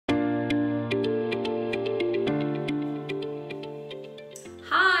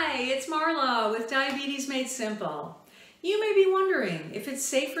with Diabetes Made Simple. You may be wondering if it's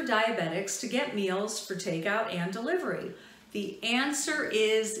safe for diabetics to get meals for takeout and delivery. The answer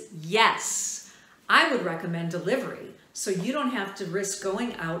is yes. I would recommend delivery so you don't have to risk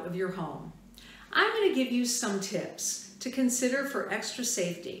going out of your home. I'm going to give you some tips to consider for extra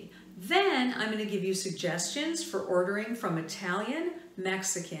safety. Then I'm going to give you suggestions for ordering from Italian,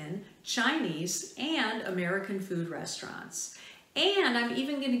 Mexican, Chinese, and American food restaurants. And I'm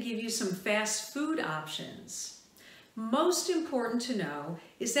even going to give you some fast food options. Most important to know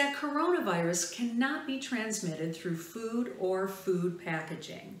is that coronavirus cannot be transmitted through food or food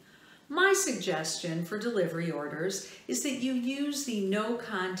packaging. My suggestion for delivery orders is that you use the no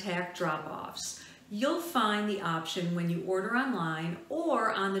contact drop-offs. You'll find the option when you order online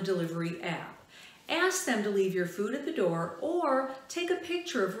or on the delivery app. Ask them to leave your food at the door or take a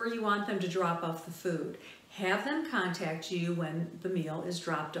picture of where you want them to drop off the food. Have them contact you when the meal is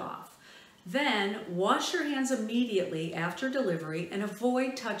dropped off. Then wash your hands immediately after delivery and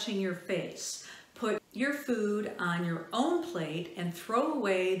avoid touching your face. Put your food on your own plate and throw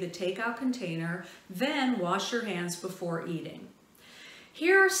away the takeout container, then wash your hands before eating.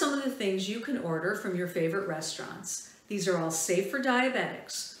 Here are some of the things you can order from your favorite restaurants. These are all safe for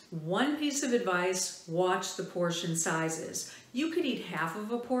diabetics. One piece of advice, watch the portion sizes. You could eat half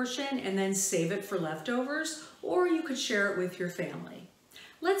of a portion and then save it for leftovers, or you could share it with your family.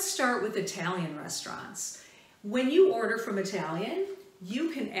 Let's start with Italian restaurants. When you order from Italian,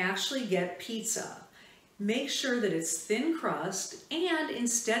 you can actually get pizza. Make sure that it's thin crust, and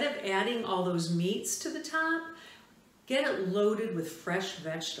instead of adding all those meats to the top, get it loaded with fresh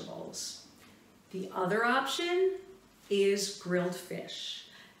vegetables. The other option is grilled fish.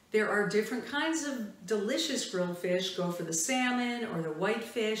 There are different kinds of delicious grilled fish. Go for the salmon or the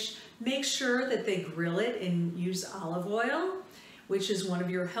whitefish. Make sure that they grill it and use olive oil, which is one of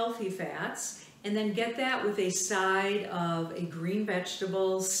your healthy fats, and then get that with a side of a green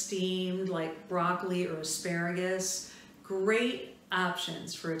vegetable steamed like broccoli or asparagus. Great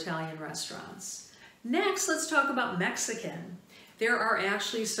options for Italian restaurants. Next, let's talk about Mexican. There are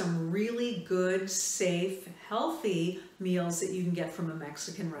actually some really good, safe, healthy meals that you can get from a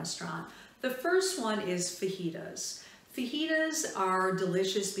Mexican restaurant. The first one is fajitas. Fajitas are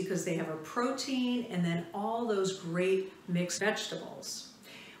delicious because they have a protein and then all those great mixed vegetables.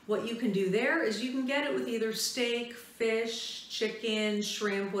 What you can do there is you can get it with either steak, fish, chicken,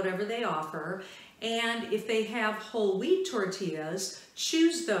 shrimp, whatever they offer. And if they have whole wheat tortillas,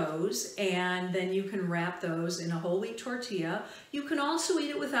 choose those and then you can wrap those in a whole wheat tortilla. You can also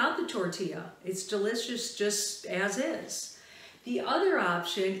eat it without the tortilla. It's delicious just as is. The other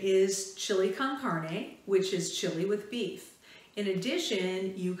option is chili con carne, which is chili with beef. In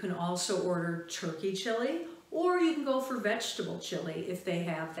addition, you can also order turkey chili, or you can go for vegetable chili if they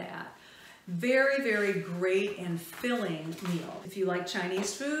have that. Very, very great and filling meal. If you like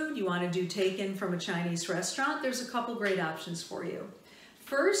Chinese food, you want to do take-in from a Chinese restaurant, there's a couple great options for you.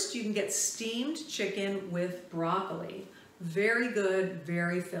 First, you can get steamed chicken with broccoli. Very good,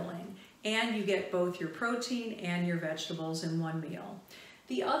 very filling. And you get both your protein and your vegetables in one meal.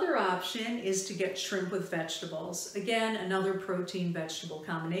 The other option is to get shrimp with vegetables. Again, another protein-vegetable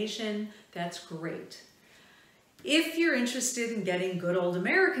combination. That's great. If you're interested in getting good old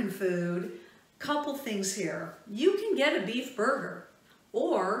American food, couple things here. You can get a beef burger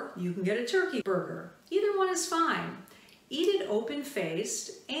or you can get a turkey burger. Either one is fine. Eat it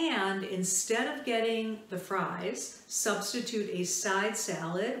open-faced, and instead of getting the fries, substitute a side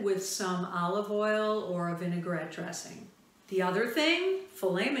salad with some olive oil or a vinaigrette dressing. The other thing,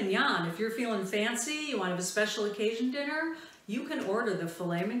 filet mignon. If you're feeling fancy, you want to have a special occasion dinner, you can order the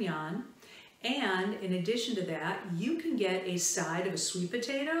filet mignon. And in addition to that, you can get a side of a sweet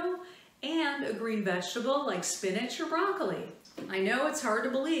potato and a green vegetable like spinach or broccoli. I know it's hard to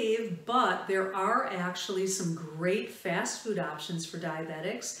believe, but there are actually some great fast food options for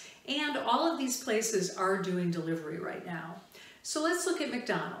diabetics, and all of these places are doing delivery right now. So let's look at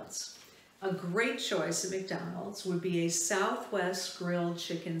McDonald's. A great choice at McDonald's would be a Southwest grilled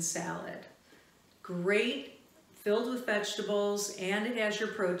chicken salad. Great, filled with vegetables, and it has your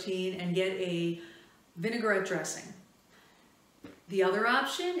protein, and get a vinaigrette dressing. The other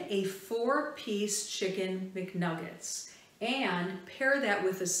option, a 4-piece chicken McNuggets, and pair that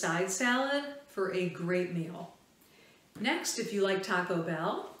with a side salad for a great meal. Next, if you like Taco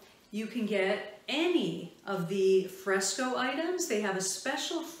Bell, you can get any of the fresco items. They have a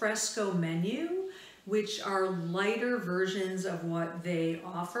special fresco menu, which are lighter versions of what they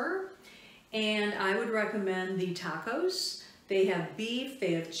offer. And I would recommend the tacos. They have beef,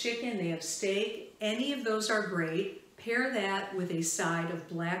 they have chicken, they have steak. Any of those are great. Pair that with a side of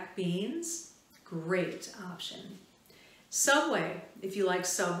black beans great option. Subway, if you like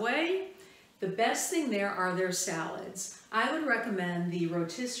Subway, the best thing there are their salads. I would recommend the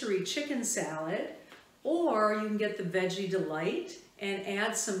rotisserie chicken salad, or you can get the Veggie Delight and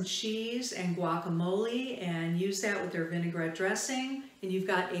add some cheese and guacamole and use that with their vinaigrette dressing, and you've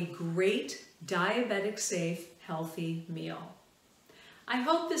got a great diabetic safe, healthy meal. I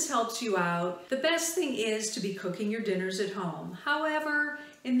hope this helps you out. The best thing is to be cooking your dinners at home. However,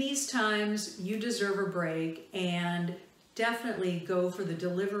 in these times, you deserve a break and definitely go for the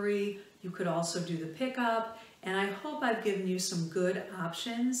delivery. You could also do the pickup, and I hope I've given you some good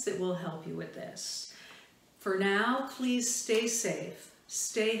options that will help you with this. For now, please stay safe,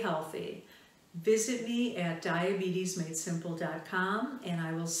 stay healthy. Visit me at diabetesmadesimple.com, and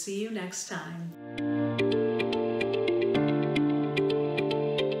I will see you next time.